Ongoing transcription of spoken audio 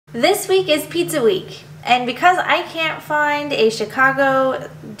This week is pizza week, and because I can't find a Chicago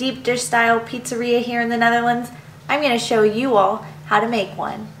deep dish style pizzeria here in the Netherlands, I'm going to show you all how to make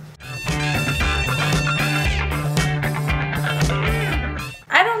one.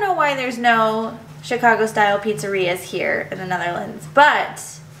 I don't know why there's no Chicago style pizzerias here in the Netherlands,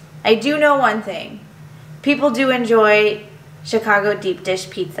 but I do know one thing. People do enjoy Chicago deep dish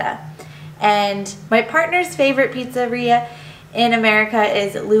pizza, and my partner's favorite pizzeria in America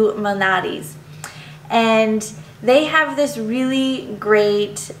is Lou Malnati's, and they have this really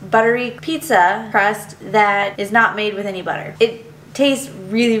great buttery pizza crust that is not made with any butter. It tastes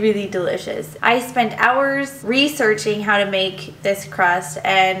really, really delicious. I spent hours researching how to make this crust,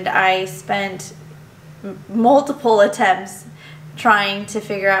 and I spent multiple attempts trying to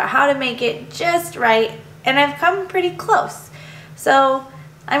figure out how to make it just right, and I've come pretty close. So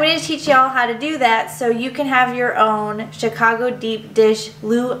I'm going to teach y'all how to do that so you can have your own Chicago deep dish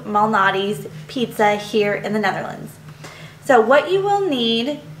Lou Malnati's pizza here in the Netherlands. So what you will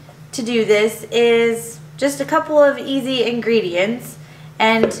need to do this is just a couple of easy ingredients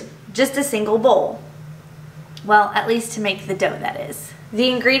and just a single bowl. Well, at least to make the dough, that is.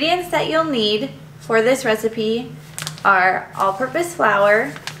 The ingredients that you'll need for this recipe are all-purpose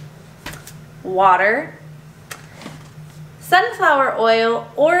flour, water, sunflower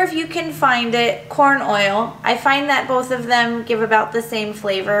oil, or if you can find it, corn oil. I find that both of them give about the same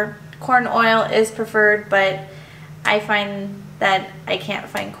flavor. Corn oil is preferred, but I find that I can't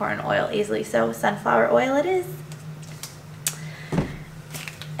find corn oil easily, so sunflower oil it is.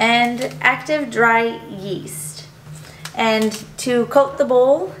 And active dry yeast. And to coat the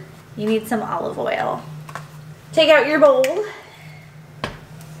bowl, you need some olive oil. Take out your bowl,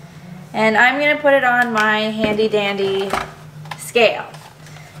 and I'm going to put it on my handy dandy scale.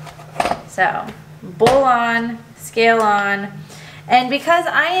 So bowl on, scale on, and because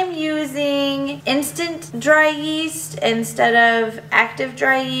I am using instant dry yeast instead of active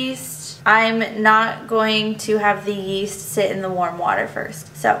dry yeast, I'm not going to have the yeast sit in the warm water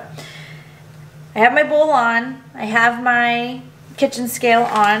first. So I have my bowl on, I have my kitchen scale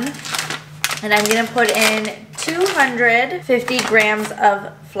on, and I'm going to put in 250 grams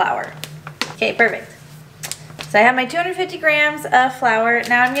of flour. Okay, perfect. So I have my 250 grams of flour.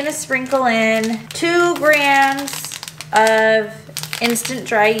 Now I'm going to sprinkle in 2 grams of instant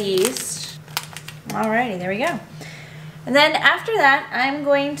dry yeast. Alrighty, there we go. And then after that, I'm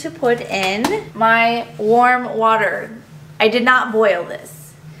going to put in my warm water. I did not boil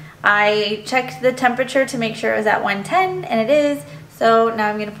this. I checked the temperature to make sure it was at 110, and it is. So now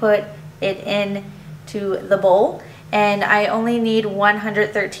I'm going to put it in to the bowl, and I only need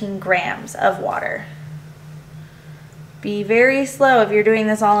 113 grams of water. Be very slow if you're doing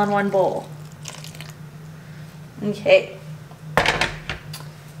this all in one bowl. Okay.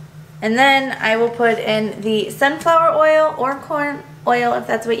 And then I will put in the sunflower oil or corn oil if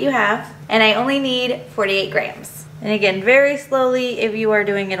that's what you have, and I only need 48 grams. And again, very slowly if you are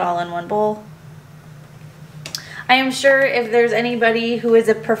doing it all in one bowl. I am sure if there's anybody who is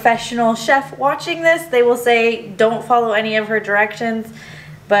a professional chef watching this, they will say don't follow any of her directions,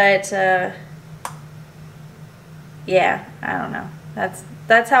 but yeah, I don't know.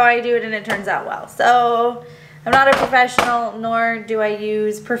 That's how I do it, and it turns out well. So I'm not a professional, nor do I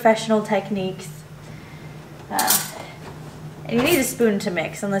use professional techniques. And you need a spoon to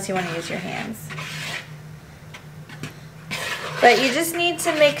mix unless you want to use your hands. But you just need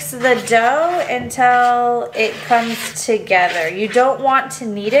to mix the dough until it comes together. You don't want to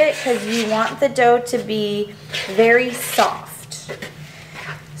knead it because you want the dough to be very soft.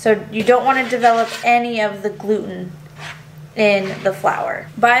 So you don't want to develop any of the gluten in the flour.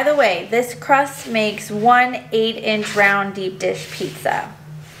 By the way, this crust makes 1 8-inch round deep dish pizza.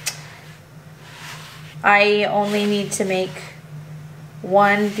 I only need to make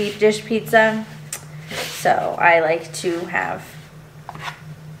 1 deep dish pizza, so I like to have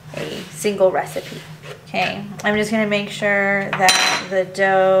a single recipe. Okay, I'm just going to make sure that the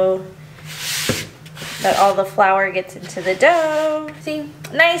dough, that all the flour gets into the dough. See,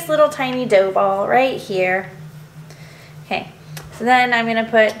 nice little tiny dough ball right here. Okay, so then I'm going to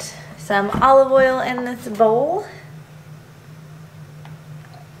put some olive oil in this bowl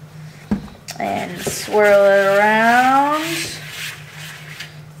and swirl it around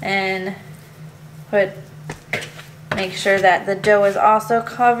and make sure that the dough is also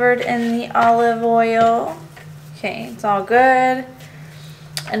covered in the olive oil. Okay, it's all good.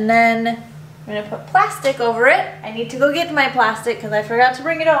 And then I'm going to put plastic over it. I need to go get my plastic because I forgot to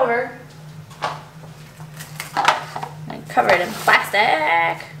bring it over. And cover it in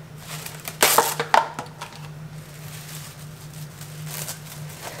plastic.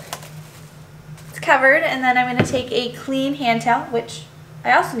 covered, and then I'm going to take a clean hand towel, which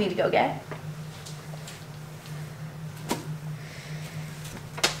I also need to go get.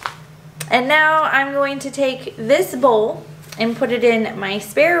 And now I'm going to take this bowl and put it in my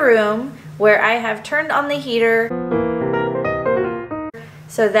spare room where I have turned on the heater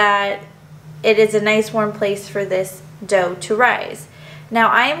so that it is a nice warm place for this dough to rise. Now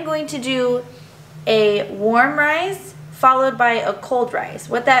I am going to do a warm rise followed by a cold rise.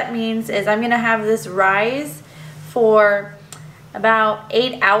 What that means is I'm going to have this rise for about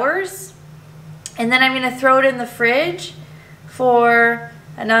 8 hours, and then I'm going to throw it in the fridge for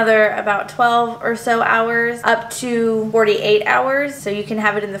another about 12 or so hours, up to 48 hours, so you can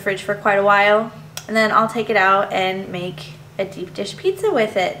have it in the fridge for quite a while. And then I'll take it out and make a deep dish pizza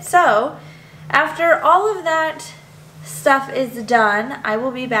with it. So after all of that stuff is done, I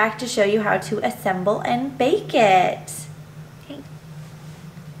will be back to show you how to assemble and bake it. Okay.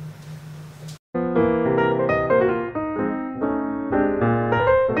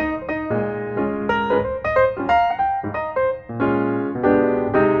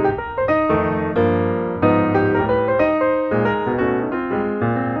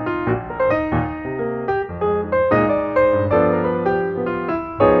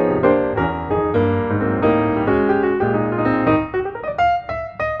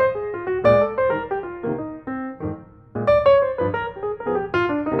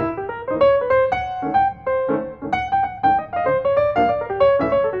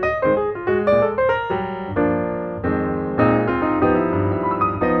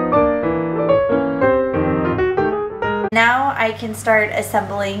 Now I can start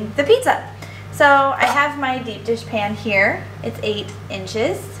assembling the pizza. So I have my deep dish pan here. It's 8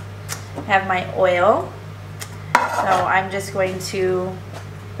 inches. I have my oil. So I'm just going to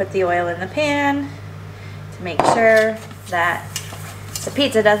put the oil in the pan to make sure that the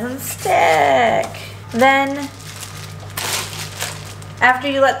pizza doesn't stick. Then after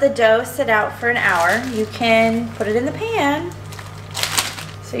you let the dough sit out for an hour, you can put it in the pan.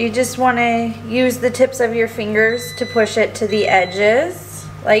 So you just want to use the tips of your fingers to push it to the edges,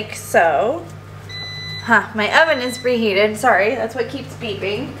 like so. My oven is preheated. Sorry, that's what keeps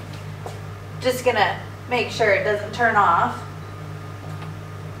beeping. Just gonna make sure it doesn't turn off.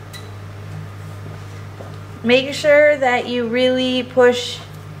 Make sure that you really push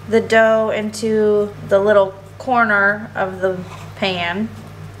the dough into the little corner of the pan.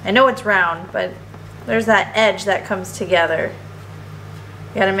 I know it's round, but there's that edge that comes together.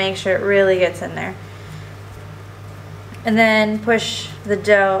 You gotta make sure it really gets in there. And then push the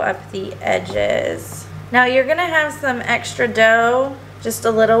dough up the edges. Now you're gonna have some extra dough, just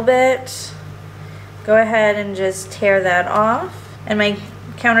a little bit. Go ahead and just tear that off. And my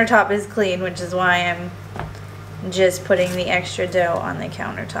countertop is clean, which is why I'm just putting the extra dough on the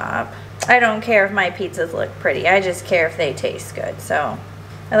countertop. I don't care if my pizzas look pretty, I just care if they taste good. So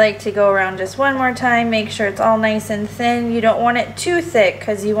I like to go around just one more time, make sure it's all nice and thin. You don't want it too thick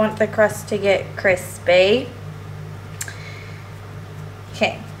because you want the crust to get crispy.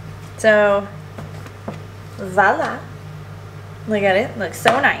 Okay, so voila. Look at it, looks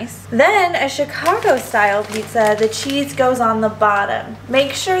so nice. Then a Chicago style pizza, the cheese goes on the bottom.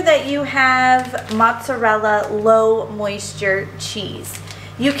 Make sure that you have mozzarella low moisture cheese.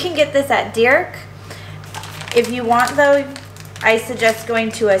 You can get this at Derek. If you want though, I suggest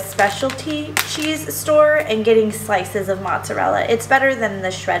going to a specialty cheese store and getting slices of mozzarella. It's better than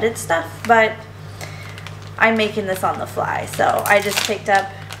the shredded stuff, but I'm making this on the fly, so I just picked up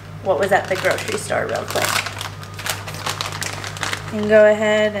what was at the grocery store real quick. And go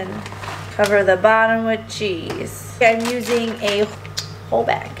ahead and cover the bottom with cheese. I'm using a whole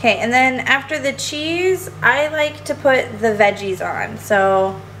bag. Okay, and then after the cheese, I like to put the veggies on.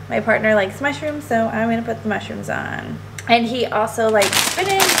 So my partner likes mushrooms, so I'm gonna put the mushrooms on. And he also likes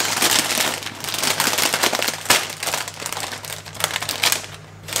spinach.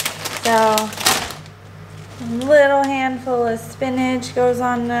 So a little handful of spinach goes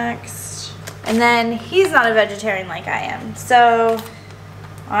on next. And then he's not a vegetarian like I am, so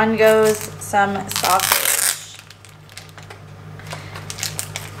on goes some sausage.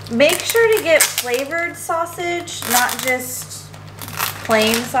 Make sure to get flavored sausage, not just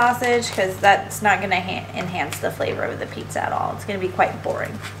plain sausage, because that's not going to enhance the flavor of the pizza at all. It's going to be quite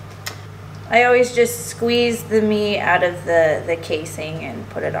boring. I always just squeeze the meat out of the casing and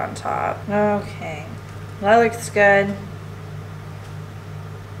put it on top. Okay, that looks good.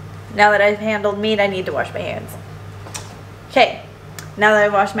 Now that I've handled meat, I need to wash my hands. Okay, now that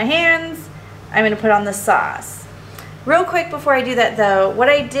I've washed my hands, I'm going to put on the sauce. Real quick before I do that though, what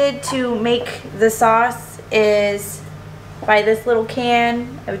I did to make the sauce is buy this little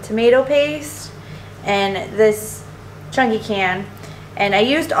can of tomato paste in this chunky can, and I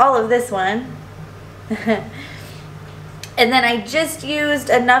used all of this one. And then I just used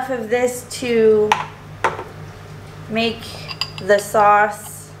enough of this to make the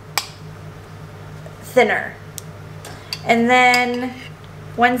sauce thinner. And then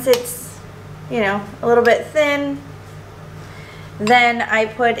once it's, you know, a little bit thin, then I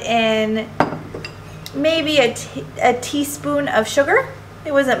put in maybe a teaspoon of sugar.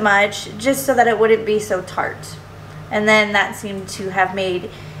 It wasn't much, just so that it wouldn't be so tart. And then that seemed to have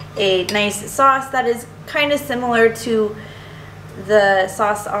made a nice sauce that is kind of similar to the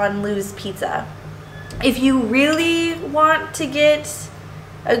sauce on Lou's pizza. If you really want to get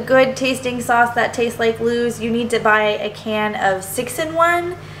a good tasting sauce that tastes like Lou's, you need to buy a can of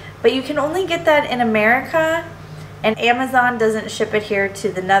 6-in-1, but you can only get that in America, and Amazon doesn't ship it here to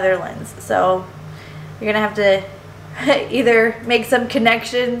the Netherlands. So you're gonna have to either make some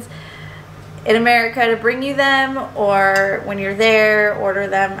connections in America to bring you them, or when you're there, order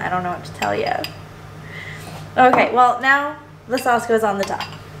them. I don't know what to tell you. Okay, well, now the sauce goes on the top.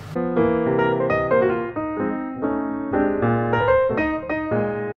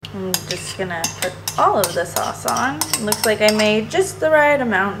 I'm just gonna put all of the sauce on. It looks like I made just the right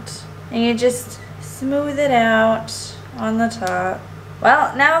amount. And you just smooth it out on the top.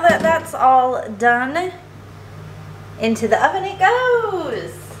 Well, now that that's all done, into the oven it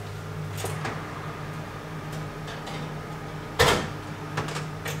goes.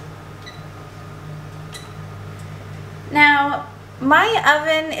 Now, my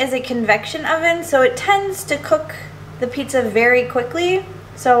oven is a convection oven, so it tends to cook the pizza very quickly.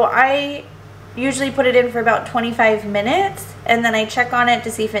 So I usually put it in for about 25 minutes, and then I check on it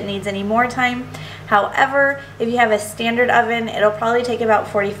to see if it needs any more time. However, if you have a standard oven, it'll probably take about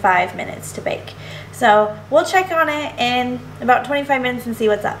 45 minutes to bake. So we'll check on it in about 25 minutes and see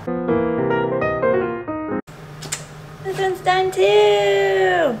what's up. This one's done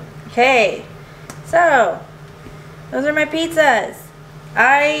too. Okay, so those are my pizzas.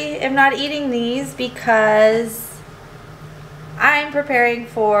 I am not eating these because I'm preparing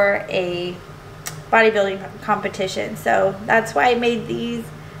for a bodybuilding competition. So that's why I made these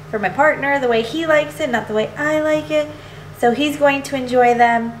for my partner, the way he likes it, not the way I like it. So he's going to enjoy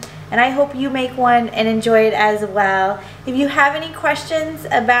them, and I hope you make one and enjoy it as well. If you have any questions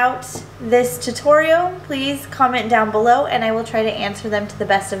about this tutorial, please comment down below and I will try to answer them to the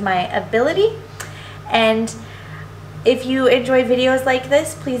best of my ability. And if you enjoy videos like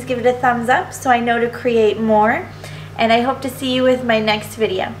this, please give it a thumbs up so I know to create more. And I hope to see you with my next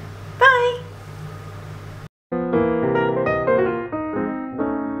video. Bye!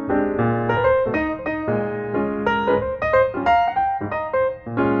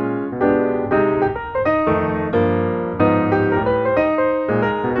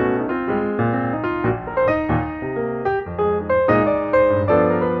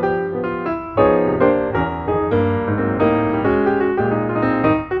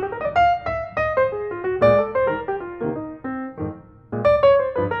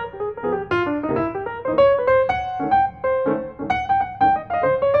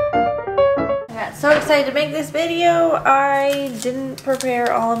 So excited to make this video. I didn't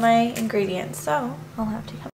prepare all of my ingredients, so I'll have to come